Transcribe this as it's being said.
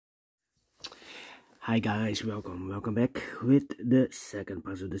Hi guys, welcome back with the second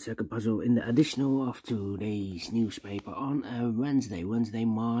puzzle in the additional of today's newspaper on Wednesday,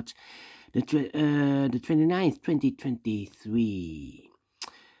 March the 29th, 2023.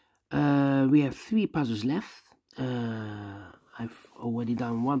 We have 3 puzzles left. I've already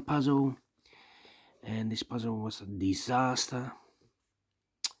done one puzzle, and this puzzle was a disaster.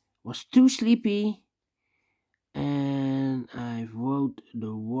 Was too sleepy, and I wrote the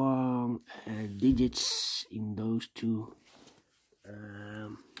wrong digits in those 2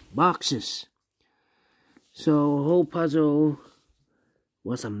 boxes. So whole puzzle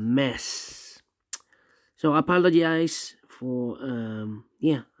was a mess. So I apologize for I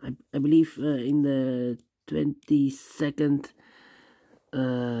believe in the 22nd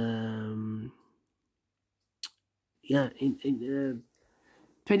in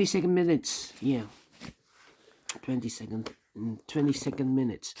 22nd minutes, 22nd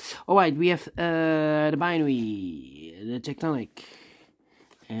minutes. Alright, we have the binary, the tectonic,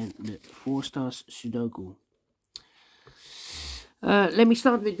 and the Four Stars Sudoku. Let me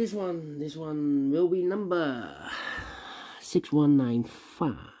start with this one. This one will be number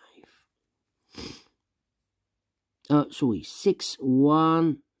 6195. Sorry,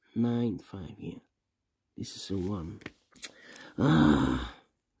 6195. Yeah, this is a 1.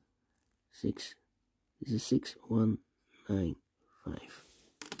 6. This is 6195.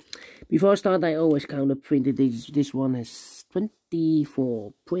 Before I start, I always count the printed digits. This one has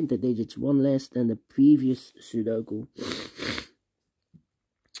 24 printed digits, 1 less than the previous Sudoku.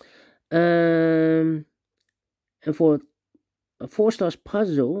 And for a 4 stars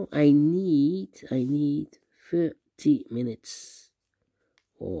puzzle, I need 30 minutes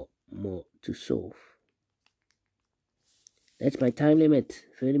or more to solve. That's my time limit,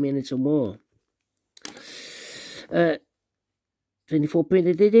 30 minutes or more. 24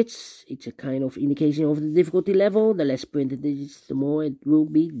 printed digits, it's a kind of indication of the difficulty level. The less printed digits, the more it will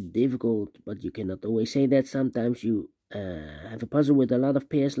be difficult. But you cannot always say that. Sometimes you have a puzzle with a lot of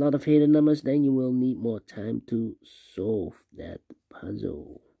pairs, a lot of hidden numbers, then you will need more time to solve that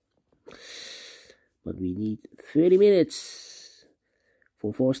puzzle. But we need 30 minutes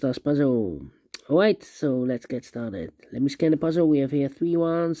for 4 stars puzzle. Alright, so let's get started. Let me scan the puzzle. We have here 3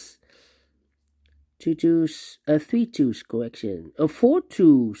 1s, 2 2s, 3 2s, correction. 4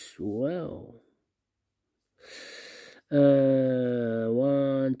 2s, wow.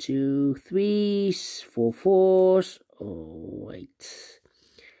 1 2 3s, 4 4s, alright.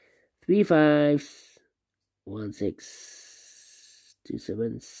 3 5s, 1 6, 2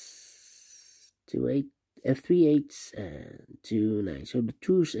 7s, 2 8. 3 8s and 2 9s. So the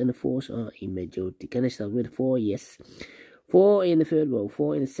 2s and the 4s are in majority. Can I start with 4? Yes. 4 in the 3rd row,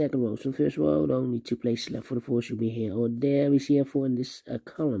 4 in the 2nd row. So first row, only 2 places left for the 4 should be here or there. We see a 4 in this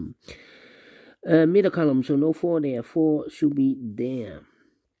column. Middle column, so no 4 there. 4 should be there.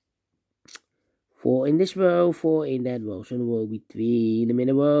 4 in this row, 4 in that row. So the row will be 3 in the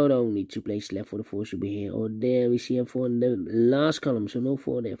middle row. Only 2 places left for the 4 should be here or there. We see a 4 in the last column, so no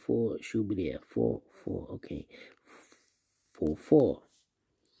 4 there. 4 should be there. 4, 4, okay. 4, 4.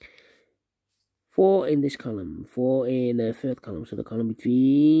 4 in this column, 4 in the 3rd column, so the column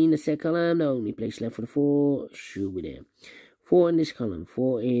between the 2nd column, the only place left for the 4 should be there. 4 in this column,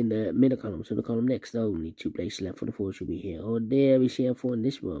 4 in the middle column, so the column next, the only 2 places left for the 4 should be here or there. We see a 4 in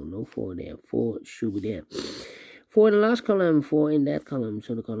this row, no 4 there, 4 should be there. 4 in the last column, 4 in that column,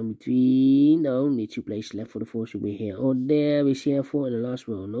 so the column between, the only 2 places left for the 4 should be here or there. We see a 4 in the last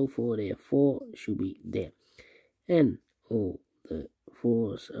row, no 4 there, 4 should be there. And all the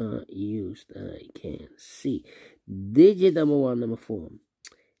 4s are used, I can see. Digit number 1, number 4.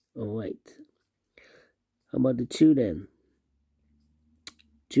 Alright. How about the 2 then?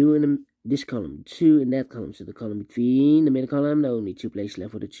 2 in this column, 2 in that column, so the column between the middle column, the only 2 places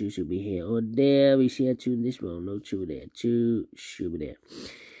left for the 2 should be here or there. We see a 2 in this row, no 2 there, 2 should be there.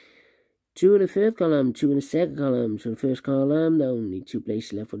 2 in the 3rd column, 2 in the 2nd column, so the 1st column, the only 2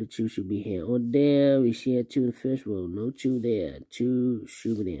 places left for the 2 should be here or there. We see a 2 in the 1st row, no 2 there, 2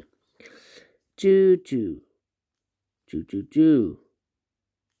 should be there. 2 2, 2 2 2,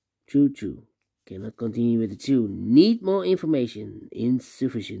 2 2. Cannot continue with the 2. Need more information.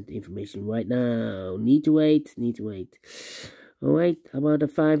 Insufficient information right now. Need to wait. Alright, how about the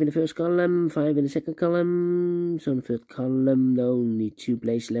 5 in the 1st column, 5 in the 2nd column. So in the 3rd column, the only 2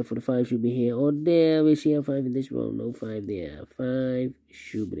 places left for the 5 should be here or there. We see a 5 in this row, no 5 there. 5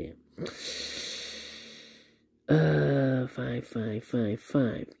 should be there. 5 5 5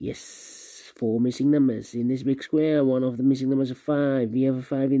 5. Yes. 4 missing numbers in this big square. One of the missing numbers is 5. We have a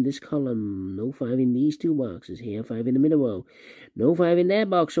 5 in this column. No 5 in these 2 boxes. Here, 5 in the middle row. No 5 in that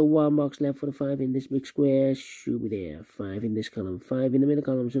box, so 1 box left for the 5 in this big square. Should be there. 5 in this column. 5 in the middle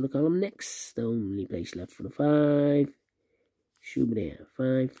column, so the column next. The only place left for the 5. Should be there.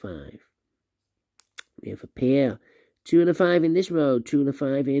 5, 5. We have a pair. 2 and a 5 in this row, 2 and a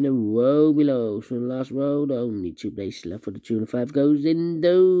 5 in a row below. So in the last row, the only 2 places left for the 2 and a 5 goes in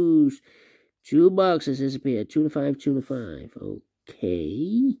those 2 boxes as a pair. 2 and a 5, 2 and a 5.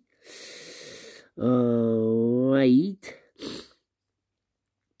 Okay. Alright.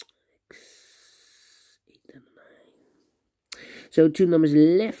 8 and 9. So 2 numbers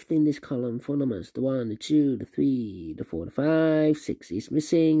left in this column. 4 numbers. The 1, the 2, the 3, the 4, the 5. 6 is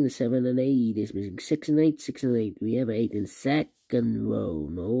missing. The 7 and 8 is missing. 6 and 8, 6 and 8. We have 8 in the second row.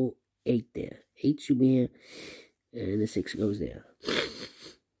 No 8 there. 8 should be here. And the 6 goes there.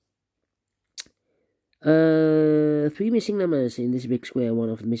 3 missing numbers in this big square. One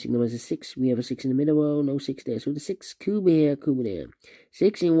of the missing numbers is 6. We have a 6 in the middle row. No 6 there. So the 6 could be here, could be there.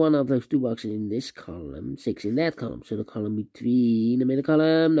 6 in one of those 2 boxes in this column. 6 in that column. So the column between the middle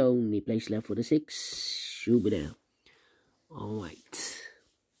column. The only place left for the 6 should be there. Alright.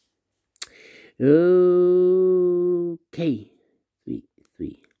 Okay. 3,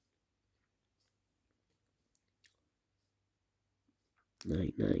 3.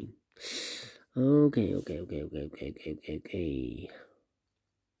 9, 9. Okay.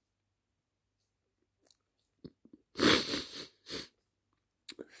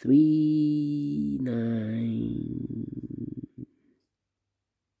 3, 9,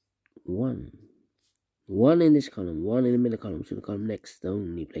 1. 1 in this column, 1 in the middle column, so the column next, the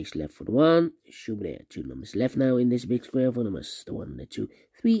only place left for the 1 should be there. 2 numbers left now in this big square. 4 numbers, the 1, the 2,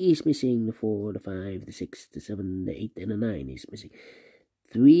 3 is missing, the 4, the 5, the 6, the 7, the 8, and the 9 is missing.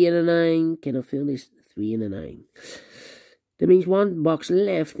 3 and a 9, cannot fill this, 3 and a 9. That means 1 box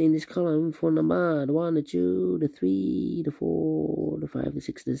left in this column for number, the 1, the 2, the 3, the 4, the 5, the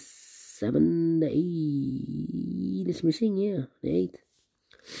 6, the 7, the 8 is missing, yeah, the 8.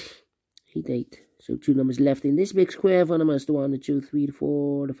 8, 8. So 2 numbers left in this big square. 4 numbers, the 1, the 2, 3, the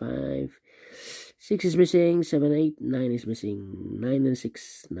 4, the 5. 6 is missing, 7, 8, 9 is missing. 9 and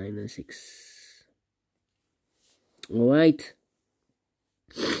 6, 9 and 6. Alright.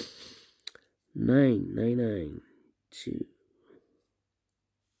 9, 9, 9, 2.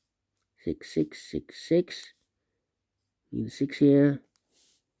 6, 6, 6, 6. Need a 6 here.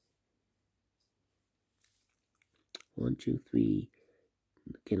 1, 2, 3.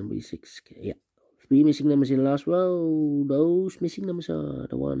 Can be 6. Yeah. 3 missing numbers in the last row. Those missing numbers are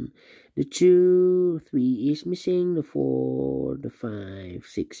the 1, the 2, 3 is missing, the 4, the 5,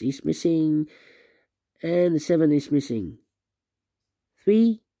 6 is missing, and the 7 is missing.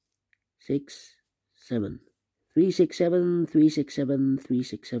 3, 6, 7. 3, 6, 7, 3, 6, 7, 3,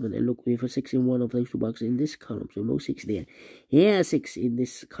 6, 7. And look, we have a 6 in one of those 2 boxes in this column, so no 6 there. Here, 6 in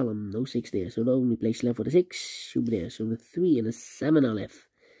this column, no 6 there. So the only place left for the 6 should be there. So the 3 and the 7 are left.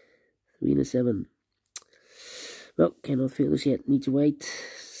 3 and a 7. Well, cannot fill this yet. Need to wait.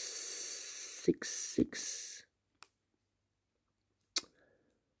 6, 6.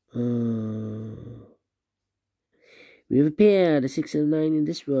 We have a pair, the 6 and the 9 in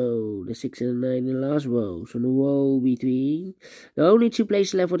this row, the 6 and the 9 in the last row. So the row between, the only 2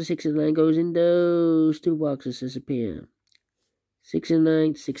 places left for the 6 and the 9 goes in those 2 boxes as a pair. 6 and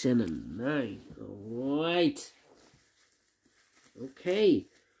 9, 6 and a 9. Alright. Okay.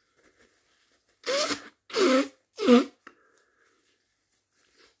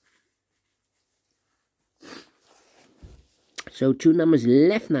 So 2 numbers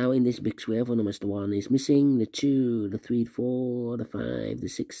left now in this big square. 4 numbers, the 1 is missing, the 2, the 3, 4, the 5, the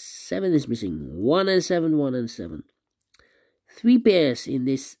 6, 7 is missing. 1 and 7, 1 and 7. 3 pairs in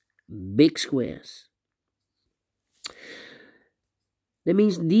this big squares. That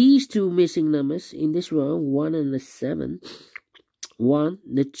means these 2 missing numbers in this row, 1 and the 7. 1,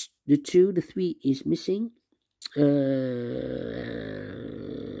 the 2, the 3 is missing.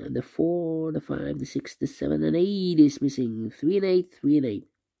 The 4, the 5, the 6, the 7, and 8 is missing. 3 and 8, 3 and 8.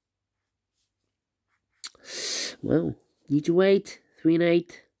 Well, need to wait. 3 and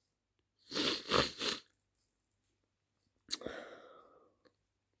 8.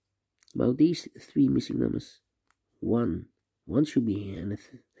 About these 3 missing numbers. 1 should be here. And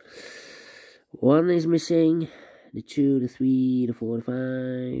 1 is missing. The 2, the 3, the 4, the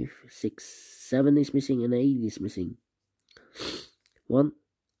 5, 6, 7 is missing, and 8 is missing. 1,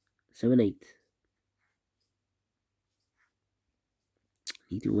 7, 8.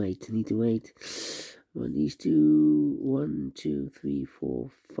 Need to wait. Well, these two, 1, 2, 3, 4,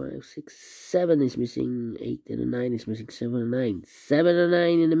 5, 6, 7 is missing. 8 and a 9 is missing. 7 and 9. 7 and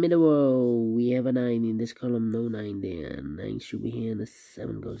 9 in the middle row. We have a 9 in this column. No 9 there. 9 should be here, and the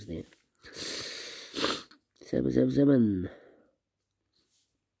 7 goes there. 7, 7, 7.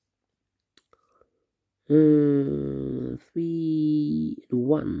 3,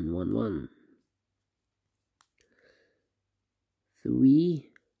 1, 1, 1.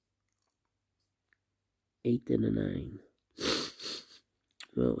 3, 8 and a 9.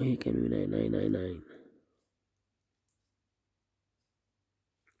 Well, here can be 9, 9, 9, 9.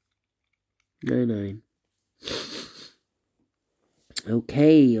 9, 9.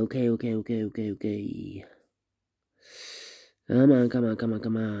 Okay.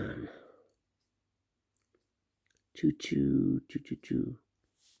 Come on. 2, 2, 2, 2, 2.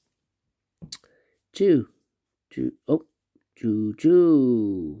 2, 2. Oh, 2,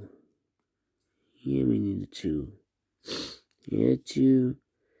 2. Here we need the 2. Here 2.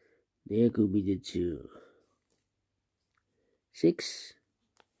 There could be the 2. 6.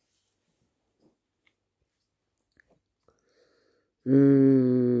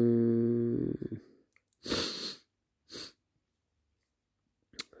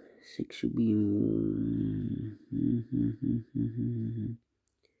 6 should be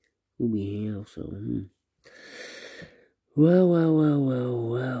will be here also. Well.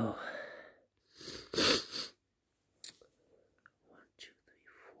 1, 2, 3,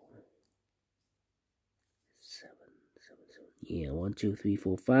 4, 7. Yeah, 1, 2, 3,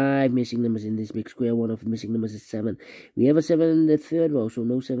 4, 5 missing numbers in this big square. One of the missing numbers is 7. We have a 7 in the third row, so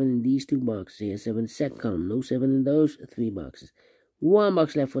no 7 in these 2 boxes. Here, 7 in the second column, no 7 in those 3 boxes. 1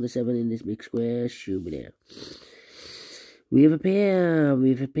 box left for the 7 in this big square. Should be there. We have a pair.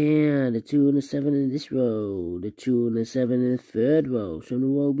 The 2 and the 7 in this row. The 2 and the 7 in the third row. So in the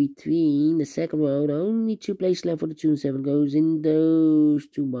row between the second row, the only 2 places left for the 2 and 7 goes in those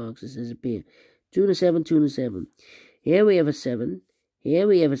 2 boxes as a pair. 2 and the 7, 2 and the 7. Here we have a 7. Here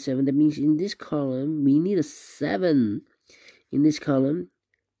we have a 7. That means in this column, we need a 7. In this column.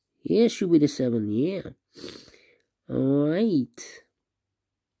 Here should be the 7. Yeah. Alright.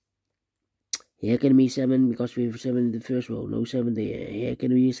 Here can be 7 because we have 7 in the first row. No 7 there. Here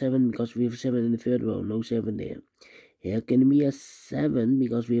can be a 7 because we have 7 in the third row. No 7 there. Here can be a 7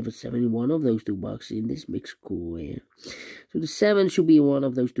 because we have a 7 in one of those 2 boxes in this big square. So the 7 should be in one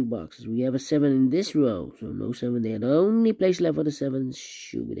of those 2 boxes. We have a 7 in this row. So no 7 there. The only place left for the 7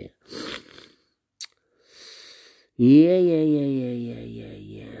 should be there. Yeah.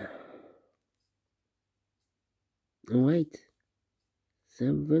 Alright.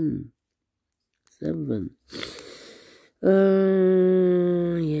 7. Yeah.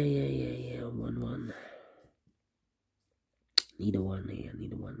 1. Need a 1 here.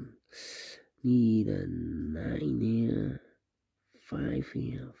 Need a 1. Need a 9 here. 5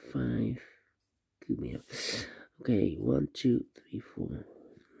 here. 5. Give me a. Okay. 1, 2, 3, 4.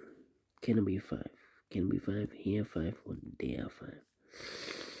 Can it be 5? Can it be 5 here? 5 or there? 5.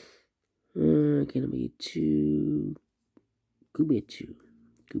 Can it be 2? Could be a 2.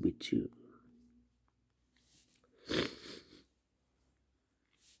 Could be 2.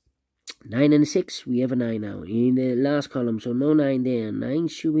 9 and a 6, we have a 9 now in the last column, so no 9 there. 9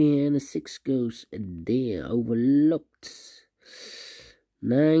 should be here, and a 6 goes there. Overlooked.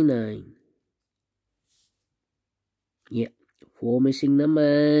 9, 9. Yeah, 4 missing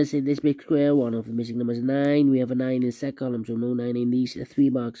numbers in this big square. One of the missing numbers is 9. We have a 9 in the second column, so no 9 in these 3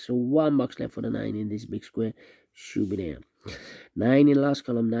 boxes. So 1 box left for the 9 in this big square. Should be there. 9 in the last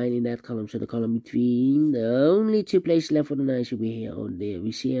column, 9 in that column, so the column between. The only 2 places left for the 9 should be here or there.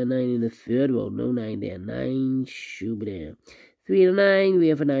 We see a 9 in the third row, no 9 there. 9 should be there. 3 to 9, we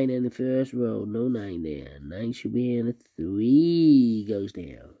have a 9 in the first row, no 9 there. 9 should be here, and a 3 goes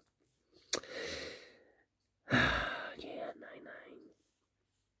there. Yeah,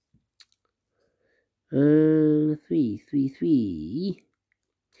 9, 9. 3.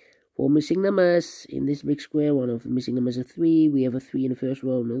 4 missing numbers in this big square. One of the missing numbers is 3. We have a 3 in the first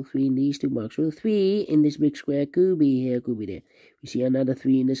row, no 3 in these 2 boxes. So 3 in this big square could be here, could be there. We see another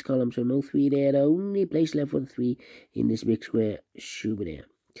 3 in this column, so no 3 there. The only place left for the 3 in this big square should be there.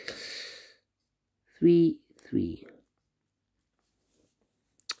 3.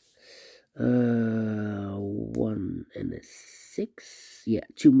 1 and a 6. Yeah,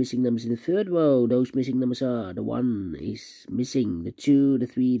 2 missing numbers in the third row. Those missing numbers are the 1 is missing, the 2, the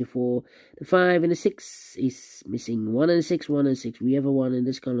 3, the 4, the 5, and the 6 is missing. 1 and 6, 1 and 6. We have a 1 in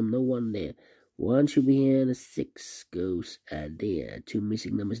this column, no 1 there. 1 should be here, and a 6 goes there. 2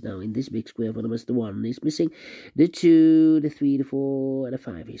 missing numbers now in this big square for numbers. The 1 is missing, the 2, the 3, the 4, and the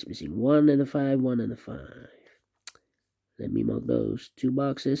 5 is missing. 1 and a 5, 1 and a 5. Let me mark those 2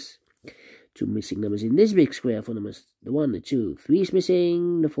 boxes. 2 missing numbers in this big square for numbers. The 1, the 2, 3 is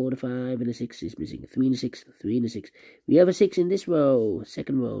missing, the 4, the 5, and the 6 is missing. 3 and the 6, 3 and the 6. We have a 6 in this row.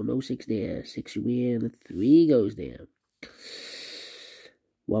 Second row, no 6 there. 6 should be here, and the 3 goes there.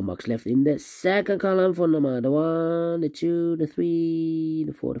 1 box left in the second column for number. The 1, the 2, the 3,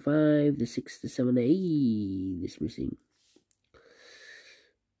 the 4, the 5, the 6, the 7, the 8 is missing.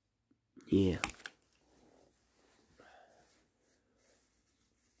 Yeah.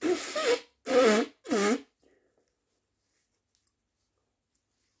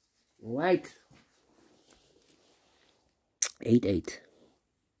 Right. 8, 8.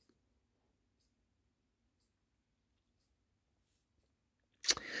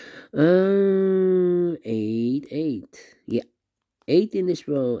 Eight, 8. Yeah. 8 in this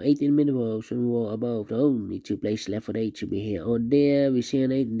row, 8 in the middle row, so row above. The only 2 places left for the 8 should be here or there. We see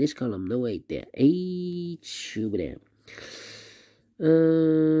an 8 in this column, no 8 there. 8 should be there.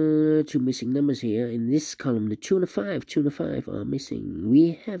 2 missing numbers here in this column. The 2 and the 5, 2 and the 5 are missing.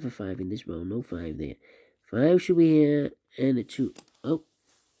 We have a 5 in this row, no 5 there. 5 should be here, and the 2. Oh,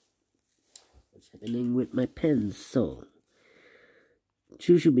 what's happening with my pencil?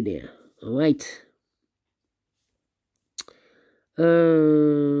 2 should be there. All right.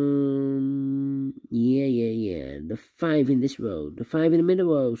 Yeah. The 5 in this row. The 5 in the middle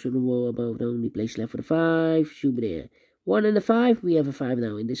row. So the row above, the only place left for the 5 should be there. 1 and the 5. We have a 5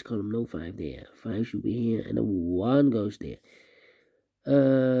 now in this column. No 5 there. 5 should be here, and the 1 goes there.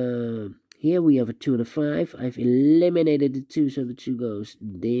 Here we have a 2 and a 5. I've eliminated the 2, so the 2 goes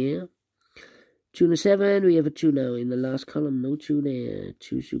there. 2 and a 7, we have a 2 now in the last column, no 2 there.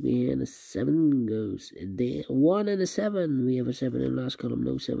 2 should be here, and a 7 goes there. 1 and a 7, we have a 7 in the last column,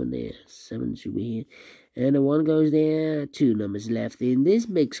 no 7 there. 7 should be here, and a 1 goes there. 2 numbers left in this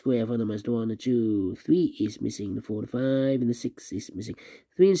big square for numbers. The 1 and 2, 3 is missing, the 4, the 5, and the 6 is missing.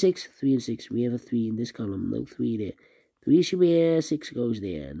 3 and 6, 3 and 6, we have a 3 in this column, no 3 there. 3 should be here, 6 goes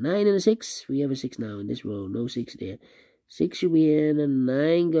there. 9 and a 6, we have a 6 now in this row, no 6 there. 6 should be here, and a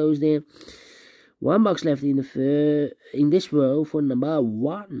 9 goes there. 1 box left in this row for number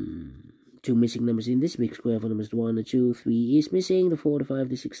 1. 2 missing numbers in this big square for numbers. The 1 and 2, 3 is missing. The 4, the 5,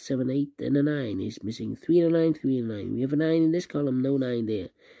 the 6, 7, 8, and the 9 is missing. 3 and a 9, 3 and a 9. We have a 9 in this column, no 9 there.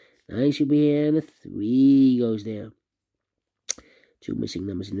 9 should be here, and a 3 goes there. 2 missing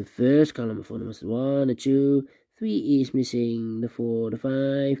numbers in the first column for numbers. The 1 and 2, 3 is missing. The 4, the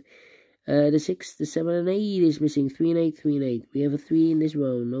 5, the 6, the 7, and 8 is missing. 3 and 8, 3 and 8. We have a 3 in this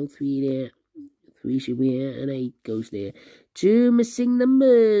row, no 3 there. 3 should be here, and 8 goes there. 2 missing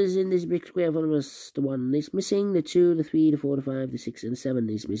numbers in this big square for numbers. The 1 is missing, the 2, the 3, the 4, the 5, the 6, and the 7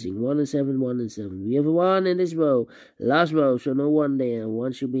 is missing. 1 and 7, 1 and 7. We have a 1 in this row. Last row, so no 1 there.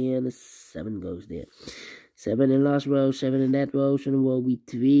 1 should be here, and the 7 goes there. 7 in last row, 7 in that row, so the row will be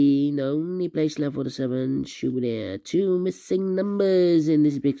 3. The only place left for the 7 should be there. 2 missing numbers in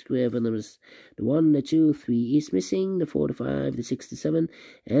this big square for numbers. The 1, the 2, 3 is missing. The 4, the 5, the 6, the 7,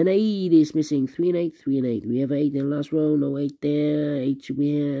 and 8 is missing. 3 and 8, 3 and 8. We have 8 in the last row, no 8 there. 8 should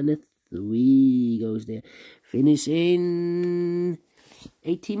be here, and the 3 goes there. Finish in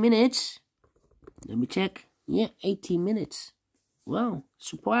 18 minutes. Let me check. Yeah, 18 minutes. Wow,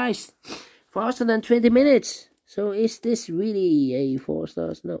 surprised. Faster than 20 minutes. So is this really a 4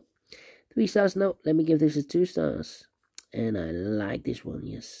 stars? No. 3 stars? No. Let me give this a 2 stars. And I like this one,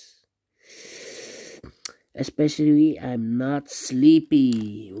 yes. Especially, I'm not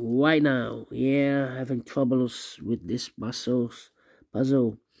sleepy right now. Yeah, having troubles with this puzzle.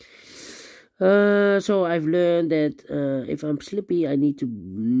 So I've learned that if I'm sleepy, I need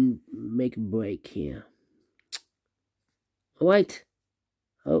to make a break here. Alright.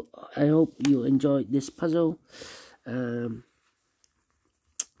 Oh, I hope you enjoyed this puzzle. If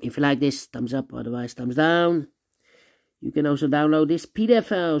you like this, thumbs up, otherwise thumbs down. You can also download this PDF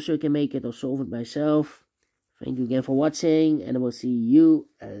file so you can make it or solve it by yourself. Thank you again for watching, and I will see you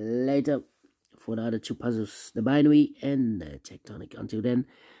later for the other 2 puzzles, the binary and the tectonic. Until then,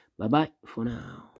 bye bye for now.